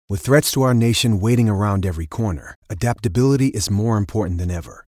With threats to our nation waiting around every corner, adaptability is more important than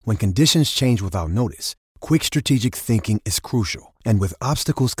ever. When conditions change without notice, quick strategic thinking is crucial. And with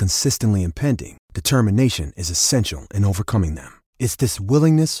obstacles consistently impending, determination is essential in overcoming them. It's this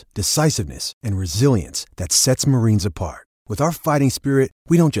willingness, decisiveness, and resilience that sets Marines apart. With our fighting spirit,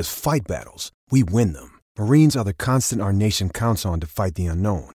 we don't just fight battles, we win them. Marines are the constant our nation counts on to fight the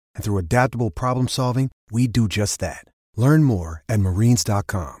unknown. And through adaptable problem solving, we do just that. Learn more at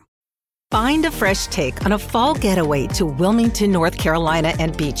marines.com. Find a fresh take on a fall getaway to Wilmington, North Carolina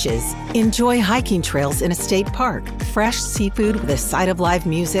and beaches. Enjoy hiking trails in a state park, fresh seafood with a side of live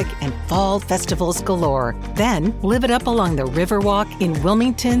music, and fall festivals galore. Then live it up along the Riverwalk in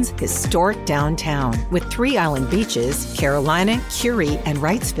Wilmington's historic downtown. With 3 island beaches, Carolina, Curie, and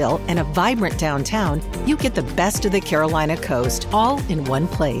Wrightsville, and a vibrant downtown, you get the best of the Carolina coast all in one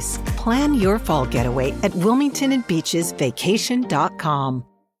place. Plan your fall getaway at WilmingtonandBeachesVacation.com.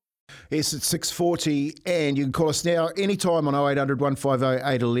 Yes, it's 6:40 and you can call us now anytime on 0800 150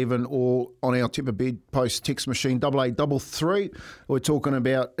 811 or on our Timber Bed Post text machine 8833. We're talking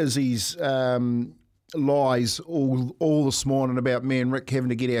about Izzy's lies all this morning about me and Rick having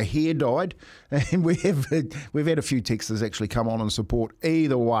to get our hair dyed, and we've had a few texters actually come on and support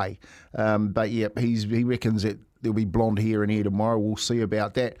either way. But yeah, he reckons that there'll be blonde hair in here tomorrow. We'll see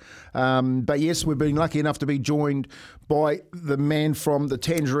about that. But yes, we've been lucky enough to be joined by the man from the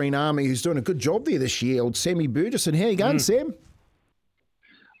Tangerine Army who's doing a good job there this year, old Sammy Bergerson. How you going, Sam?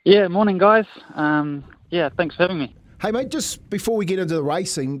 Yeah, morning, guys. Yeah, thanks for having me. Hey, mate, just before we get into the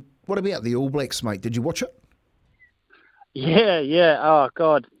racing, what about the All Blacks, mate? Did you watch it? Yeah. Oh,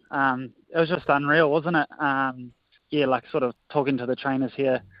 God. It was just unreal, wasn't it? Yeah, like sort of talking to the trainers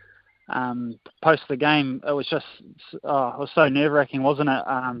here post the game, it was just, it was so nerve-wracking, wasn't it?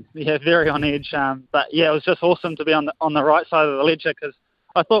 Yeah, very on edge. But yeah, it was just awesome to be on the right side of the ledger because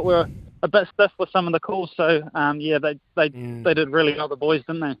I thought we were a bit stiff with some of the calls. So yeah, they did really well, the boys,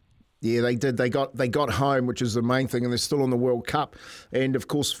 didn't they? Yeah, they did. They got home, which is the main thing, and they're still in the World Cup. And of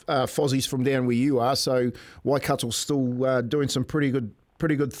course, Fozzie's from down where you are, so Waikato's still doing some pretty good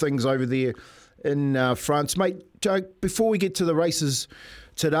things over there in France, mate. Joe, before we get to the races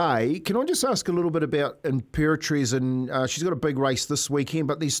today, can I just ask a little bit about Imperatriz? And she's got a big race this weekend,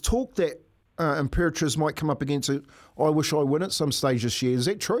 but there's talk that Imperatriz might come up against it. I Wish I Win at some stage this year. Is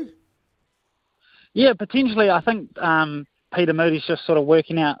that true? Yeah, potentially. I think Peter Moody's just sort of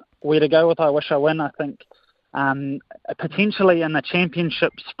working out where to go with I Wish I Win. I think potentially in the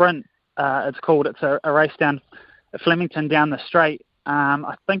championship sprint, it's called. It's a race down Flemington down the straight.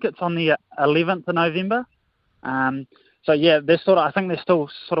 I think it's on the 11th of November. So yeah, I think they're still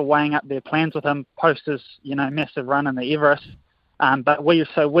sort of weighing up their plans with him post his, massive run in the Everest. But we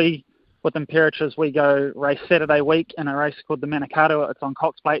with Imperatriz, we go race Saturday week in a race called the Manikato. It's on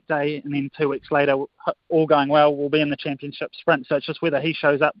Cox Plate Day, and then 2 weeks later, all going well, we'll be in the championship sprint. So it's just whether he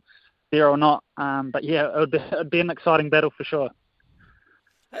shows up there or not. But yeah, it'd be an exciting battle for sure.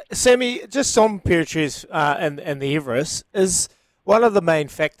 Sammy, just on Imperatriz and the Everest, is one of the main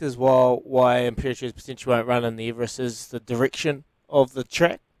factors why Imperatriz potentially won't run in the Everest is the direction of the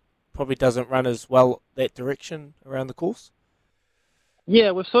track. Probably doesn't run as well that direction around the course.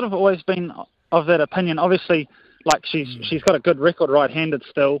 Yeah, we've sort of always been of that opinion. Obviously, like she's got a good record right-handed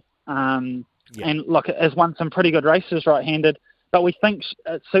still, and has won some pretty good races right-handed. But we think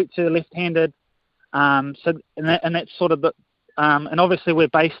it suits her left-handed. That's sort of the. And obviously we're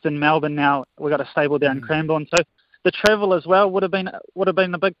based in Melbourne now. We've got a stable down in Cranbourne, so the travel as well would have been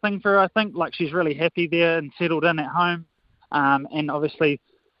the big thing for her. I think like she's really happy there and settled in at home, and obviously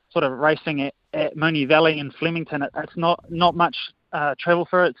sort of racing at Moonee Valley in Flemington. It's not much travel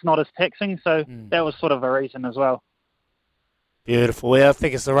for her. It's not as taxing, so that was sort of a reason as well. Beautiful. Well, I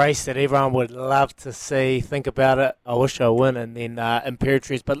think it's a race that everyone would love to see. Think about it. I Wish I Win, and then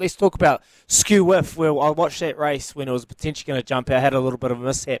Imperatriz. But let's talk about Skew Whiff. Well, I watched that race when it was potentially going to jump out. Had a little bit of a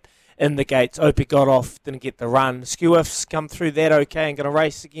mishap in the gates. Opie got off, didn't get the run. Skew Whiff's come through that okay and going to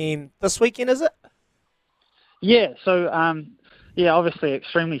race again this weekend, is it? Yeah. So, obviously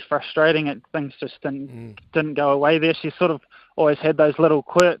extremely frustrating. Things just didn't go away there. She sort of always had those little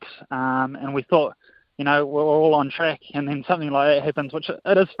quirks, and we thought, we're all on track, and then something like that happens, which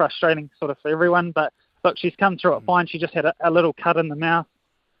it is frustrating sort of for everyone. But look, she's come through it fine. She just had a little cut in the mouth,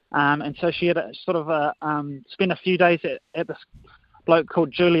 and so she had spent a few days at this bloke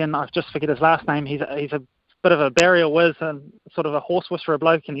called Julian. I just forget his last name. He's a bit of a barrier whiz and sort of a horse whisperer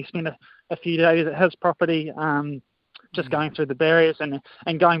bloke, and he spent a few days at his property, just going through the barriers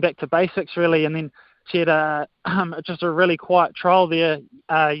and going back to basics really. And then she had just a really quiet trial there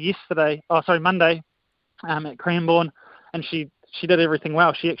Monday. At Cranbourne, and she she did everything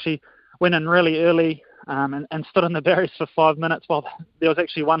well. She actually went in really early and stood in the barriers for 5 minutes while there was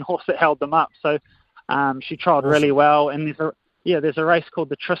actually one horse that held them up. So she trialled really well. And there's a race called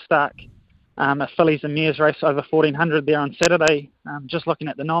the Tristark, a fillies and mares race over 1400 there on Saturday. Just looking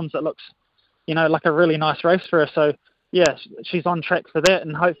at the noms, it looks, like a really nice race for her. So yeah, she's on track for that,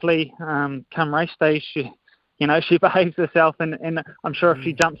 and hopefully come race day she behaves herself, and I'm sure if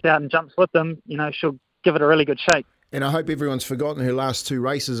she jumps out and jumps with them, she'll give it a really good shake. And I hope everyone's forgotten her last 2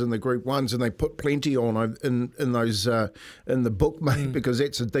 races in the Group 1s, and they put plenty on in those in the book, mate, because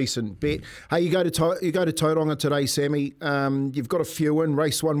that's a decent bet. Hey, you go to Tauranga today, Sammy. You've got a few in.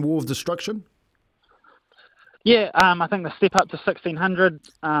 Race 1, War of Destruction. Yeah, I think the step up to 1600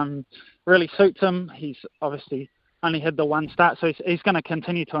 really suits him. He's obviously only had the one start, so he's going to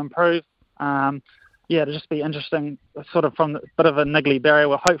continue to improve. It'll just be interesting, sort of from a bit of a niggly barrier.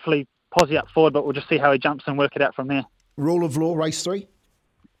 We'll hopefully posse up forward, but we'll just see how he jumps and work it out from there. Rule of Law, race 3?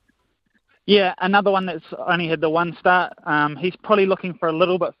 Yeah, another one that's only had the one start. He's probably looking for a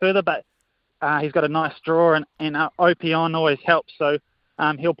little bit further, but he's got a nice draw, and Opion always helps, so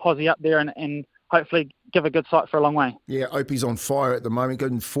he'll posse up there and hopefully give a good sight for a long way. Yeah, Opie's on fire at the moment,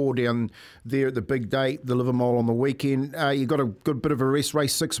 getting 4 down there at the big date, the Livermore on the weekend. You got a good bit of a rest,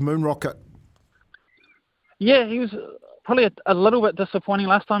 race 6, Moonrocket. Yeah, he was probably a little bit disappointing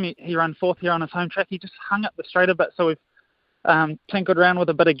last time. He ran 4th here on his home track. He just hung up the straight a bit, so we've tinkered around with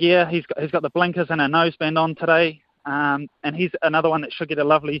a bit of gear. He's got the blinkers and a noseband on today, and he's another one that should get a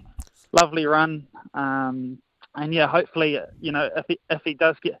lovely run. And yeah, hopefully, if he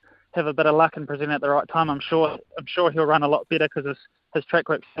does have a bit of luck and present at the right time, I'm sure he'll run a lot better, because his track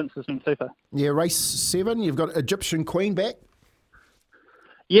work since has been super. Yeah, race 7, you've got Egyptian Queen back.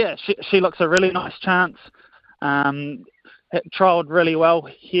 Yeah, she looks a really nice chance. Trialled really well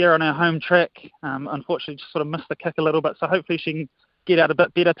here on her home track. Unfortunately, just sort of missed the kick a little bit, so hopefully she can get out a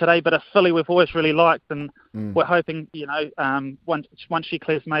bit better today. But a filly we've always really liked, and we're hoping, once she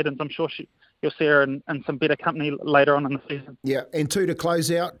clears maidens, I'm sure you'll see her in some better company later on in the season. Yeah, and 2 to close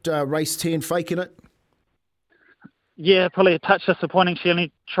out, race 10, Faking It. Yeah, probably a touch disappointing. She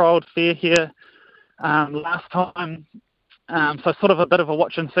only trialled fair here last time. So sort of a bit of a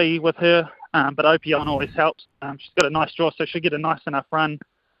watch and see with her, but Opion always helps. She's got a nice draw, so she'll get a nice enough run.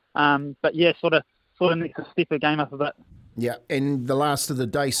 But yeah, sort of needs to step her game up a bit. Yeah, and the last of the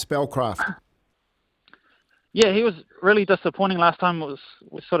day, Spellcraft. Yeah, he was really disappointing last time.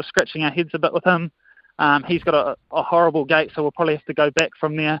 We're sort of scratching our heads a bit with him. He's got a horrible gait, so we'll probably have to go back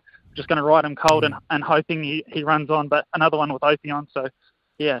from there. Just going to ride him cold and hoping he runs on, but another one with Opion, so...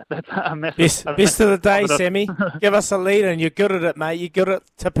 Yeah, that's a massive... Best of the day, Sammy. Give us a lead, and you're good at it, mate. You're good at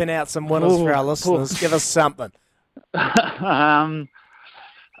tipping out some winners for our listeners. Give us something. I'll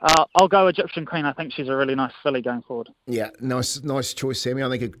go Egyptian Queen. I think she's a really nice filly going forward. Yeah, nice choice, Sammy. I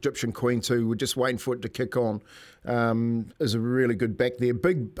think Egyptian Queen too. We're just waiting for it to kick on. Is a really good back there.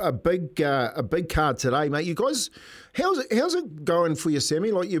 A big card today, mate. You guys, how's it going for you, Sammy?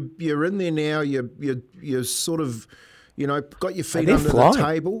 Like you're in there now. You're sort of... got your feet under the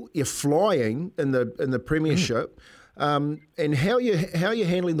table. You're flying in the premiership, and how are you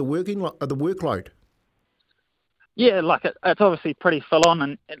handling the workload? Yeah, it's obviously pretty full on,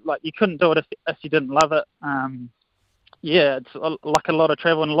 and you couldn't do it if you didn't love it. Yeah, it's like a lot of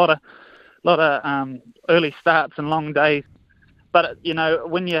travel and a lot of early starts and long days. But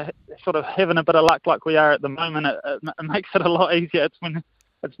when you're sort of having a bit of luck like we are at the moment, it makes it a lot easier.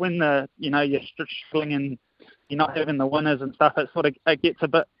 It's when you're struggling and you're not having the winners and stuff. It gets a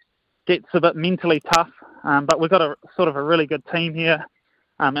bit mentally tough. But we've got a sort of a really good team here,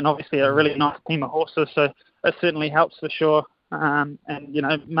 and obviously a really nice team of horses. So it certainly helps for sure. And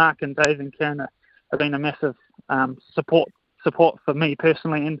Mark and Dave and Karen have been a massive support for me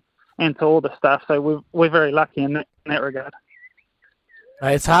personally and to all the staff. So we're very lucky in that regard.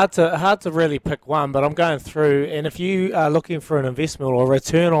 It's hard to really pick one, but I'm going through, and if you are looking for an investment or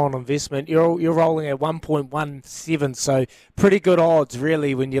return on investment, you're rolling at 1.17, so pretty good odds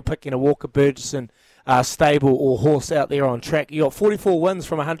really when you're picking a Walker Bergerson stable or horse out there on track. You got 44 wins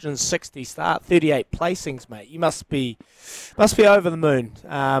from 160 start, 38 placings, mate. You must be over the moon.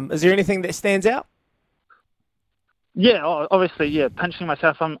 Is there anything that stands out? Yeah, obviously, yeah. Pinching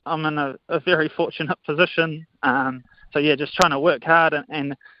myself, I'm in a very fortunate position. So yeah, just trying to work hard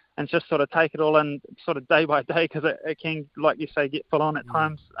and just sort of take it all in sort of day by day, because it can, like you say, get full on at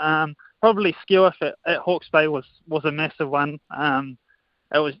times. Probably Skewer at Hawke's Bay was a massive one.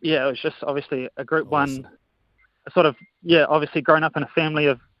 It was just obviously a Group 1, sort of, obviously grown up in a family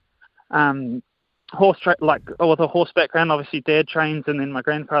of horse with a horse background. Obviously Dad trains, and then my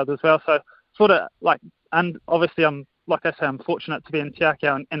grandfather as well. So sort of and obviously I'm like I say, I'm fortunate to be in Te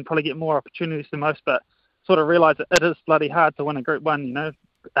Akau and probably get more opportunities than most, but sort of realise that it is bloody hard to win a Group 1, you know.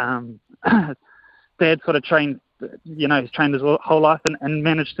 Dad sort of trained, you know, he's trained his whole life and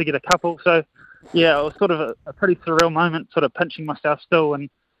managed to get a couple. So, yeah, it was sort of a pretty surreal moment, sort of pinching myself still. And,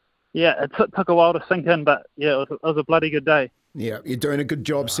 yeah, it took a while to sink in, but, yeah, it was a bloody good day. Yeah, you're doing a good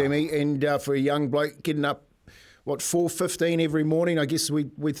job, Sammy. And for a young bloke getting up, 4:15 every morning? I guess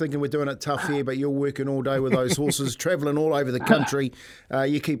we're thinking we're doing it tough here, but you're working all day with those horses, travelling all over the country.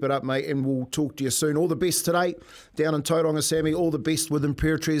 You keep it up, mate, and we'll talk to you soon. All the best today down in Tauranga, Sammy. All the best with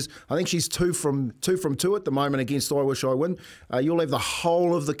Imperatriz. I think she's 2 from 2 at the moment against I Wish I Win. You'll have the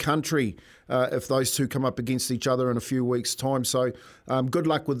whole of the country if those two come up against each other in a few weeks' time. So good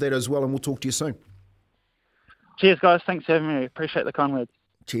luck with that as well, and we'll talk to you soon. Cheers, guys. Thanks for having me. Appreciate the kind words.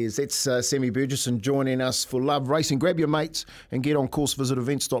 Cheers. That's Sammy Bergerson joining us for Love Racing. Grab your mates and get on course. Visit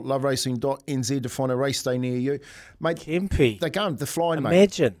events.loveracing.nz to find a race day near you. Mate, Kempy. They're flying, mate.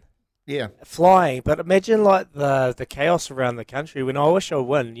 Imagine. Yeah. Flying. But imagine like the chaos around the country. When I Wish I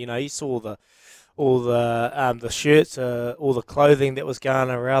Win, you know, you saw all the shirts, all the clothing that was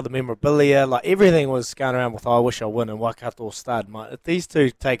going around, the memorabilia, like everything was going around with I Wish I Win and Waikato Stud. Mate, if these two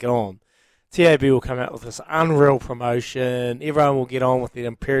take it on, TAB will come out with this unreal promotion. Everyone will get on with their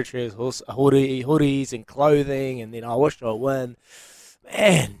Imperatriz hoodies and clothing, and then I Wish I Win.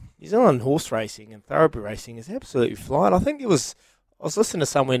 Man, New Zealand horse racing and thoroughbred racing is absolutely flying. I think I was listening to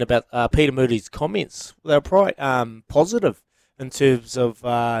someone about Peter Moody's comments. They were quite positive in terms of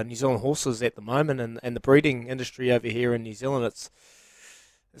New Zealand horses at the moment and the breeding industry over here in New Zealand. It's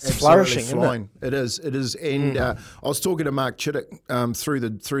flourishing, flying. Isn't It is. And I was talking to Mark Chittick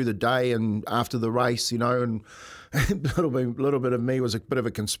through the day and after the race, you know, and a little bit of me was a bit of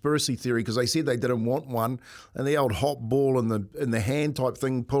a conspiracy theory because they said they didn't want one, and the old hot ball in the hand type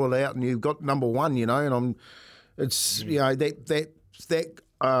thing, pull it out, and you've got number one, you know, and you know that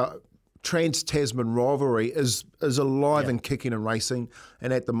Trans-Tasman rivalry is alive and kicking and racing,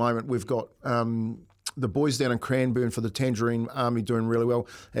 and at the moment we've got the boys down in Cranbourne for the Tangerine Army doing really well,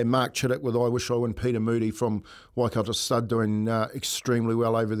 and Mark Chittick with I Wish I Win, Peter Moody from Waikato Stud doing extremely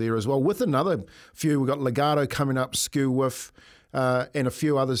well over there as well. With another few, we've got Legato coming up, Skew Whiff, and a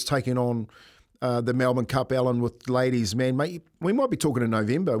few others taking on the Melbourne Cup, Alan, with ladies. Man, mate, we might be talking in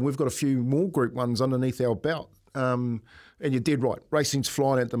November, and we've got a few more Group 1s underneath our belt. And you're dead right. Racing's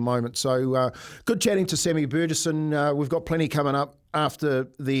flying at the moment. So good chatting to Sammy Bergerson. We've got plenty coming up after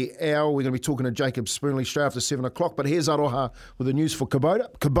the hour. We're going to be talking to Jacob Spoonley straight after 7 o'clock. But here's Aroha with the news for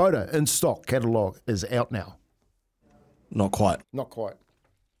Kubota. Kubota in stock. Catalogue is out now. Not quite. Not quite.